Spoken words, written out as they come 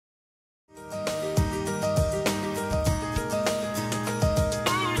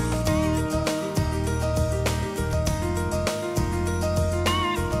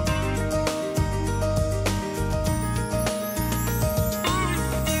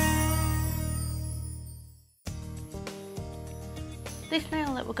This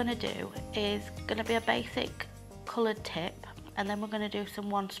nail that we're going to do is going to be a basic coloured tip, and then we're going to do some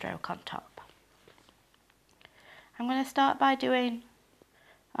one stroke on top. I'm going to start by doing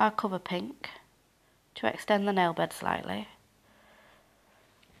our cover pink to extend the nail bed slightly.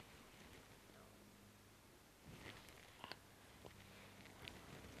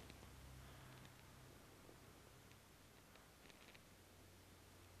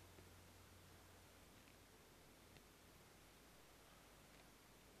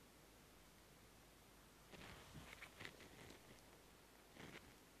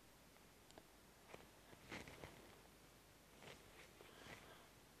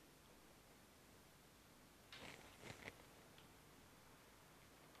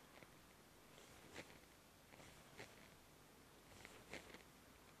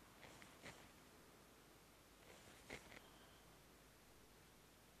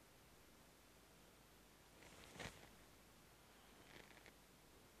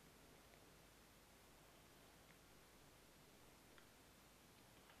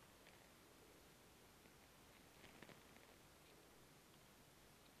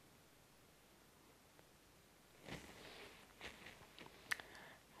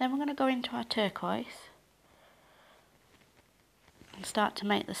 Then we're going to go into our turquoise and start to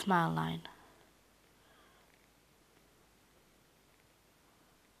make the smile line.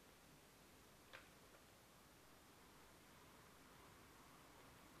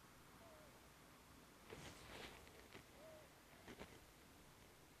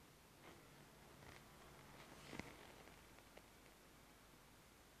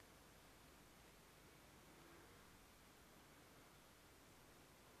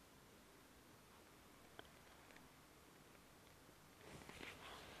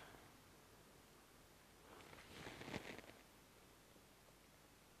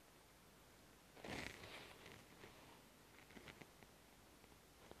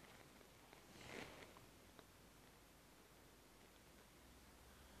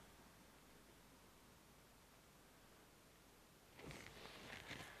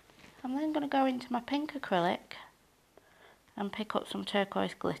 I'm then going to go into my pink acrylic and pick up some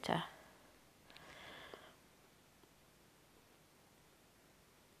turquoise glitter.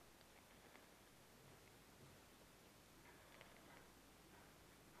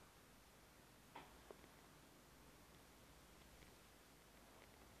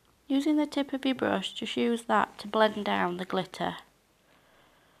 Using the tip of your brush, just use that to blend down the glitter.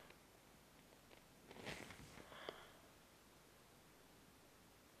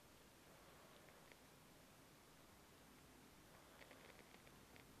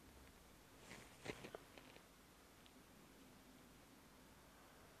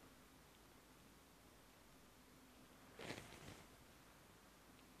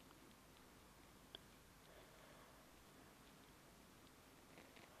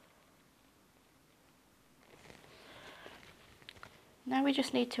 Now we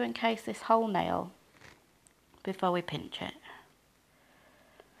just need to encase this whole nail before we pinch it.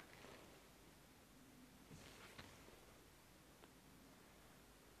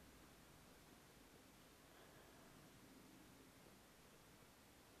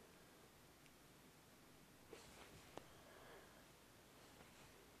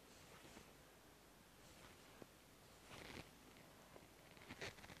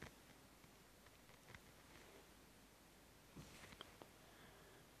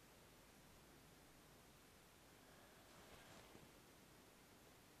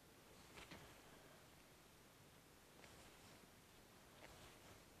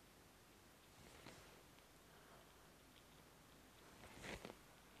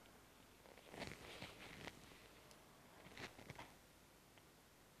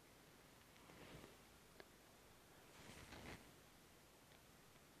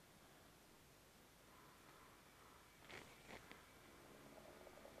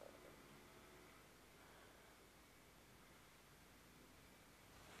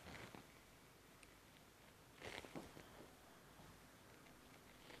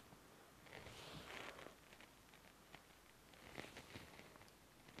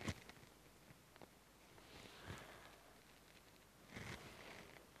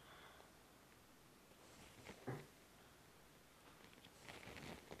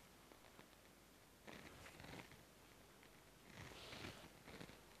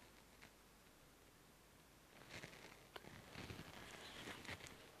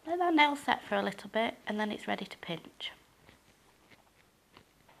 Let that nail set for a little bit and then it's ready to pinch.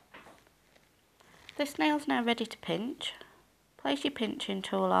 This nail's now ready to pinch. Place your pinching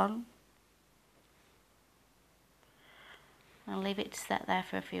tool on and leave it to set there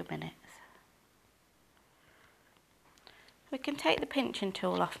for a few minutes. We can take the pinching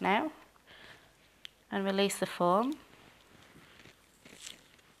tool off now and release the foam.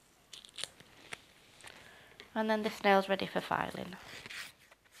 And then this nail's ready for filing.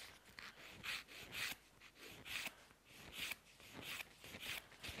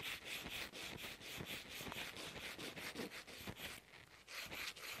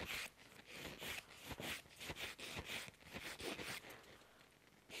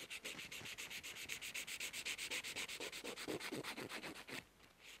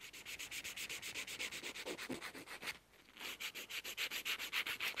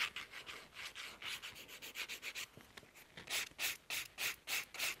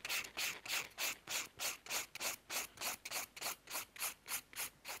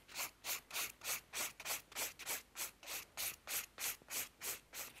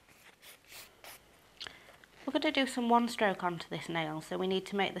 We're going to do some one stroke onto this nail, so we need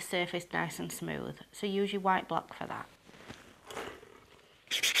to make the surface nice and smooth. So use your white block for that.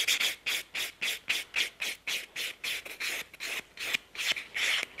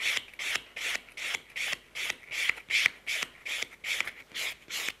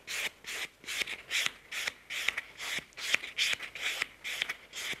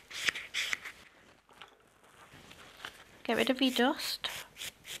 Get rid of your dust.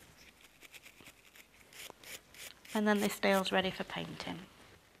 And then this nail's ready for painting.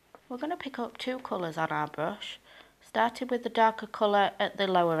 We're going to pick up two colours on our brush, starting with the darker colour at the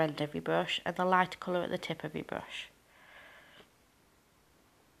lower end of your brush and the lighter colour at the tip of your brush.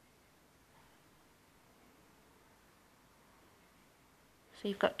 So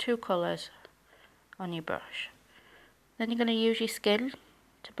you've got two colours on your brush. Then you're going to use your skin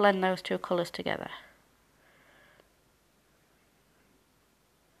to blend those two colours together.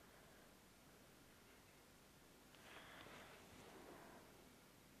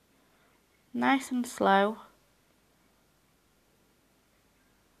 Nice and slow.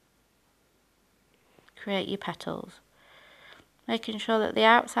 Create your petals, making sure that the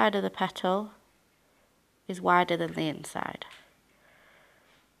outside of the petal is wider than the inside.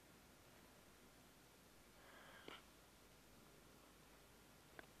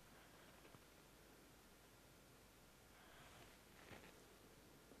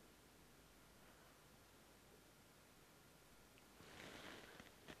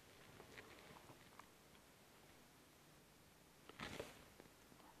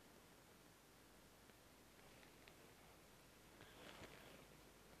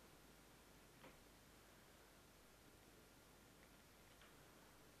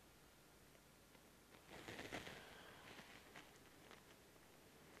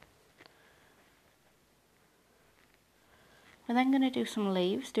 We're then going to do some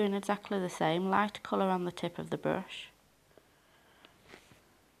leaves, doing exactly the same, light colour on the tip of the brush.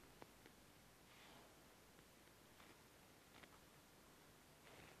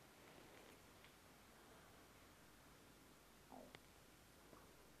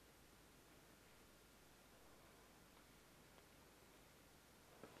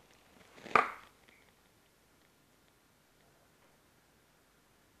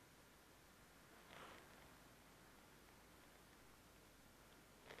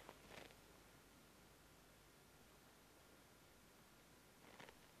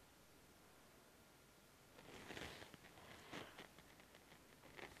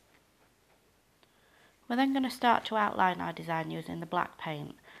 We're then going to start to outline our design using the black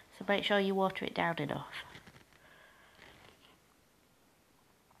paint, so make sure you water it down enough.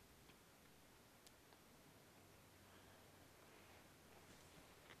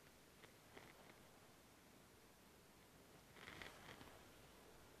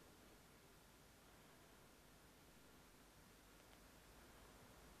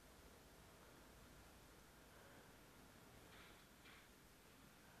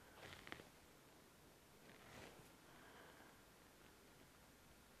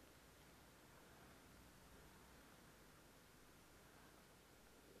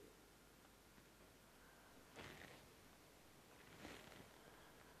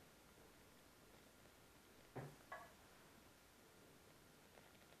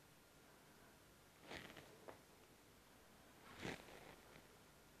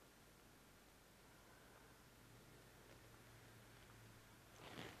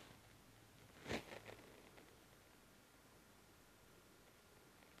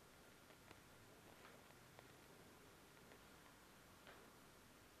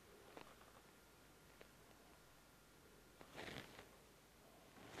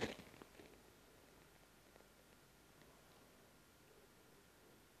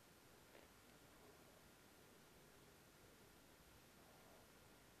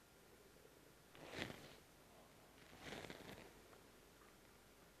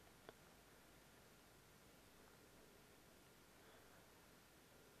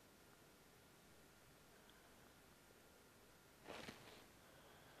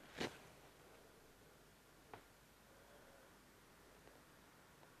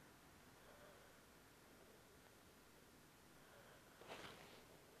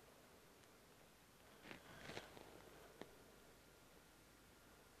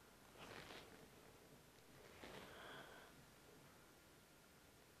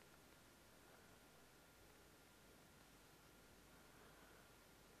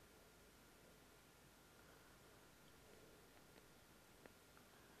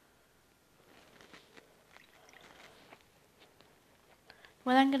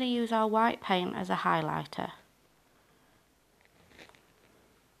 We're then going to use our white paint as a highlighter.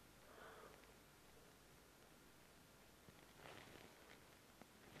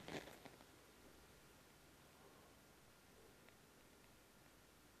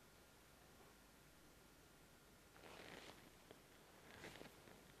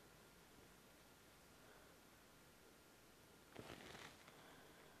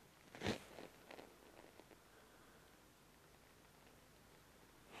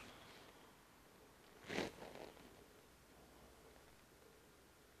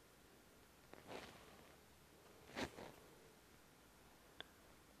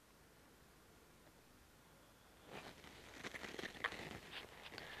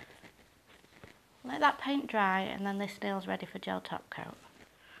 Let that paint dry and then this nail's ready for gel top coat.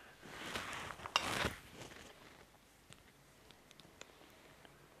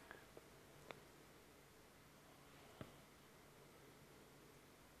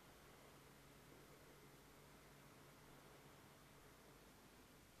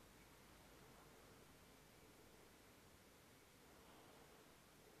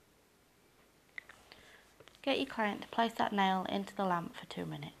 Get your client to place that nail into the lamp for 2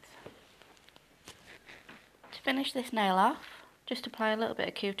 minutes. To finish this nail off, just apply a little bit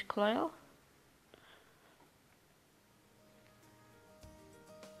of cuticle oil.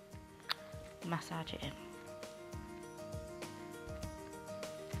 Massage it in.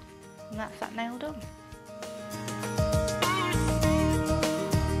 And that's that nail done.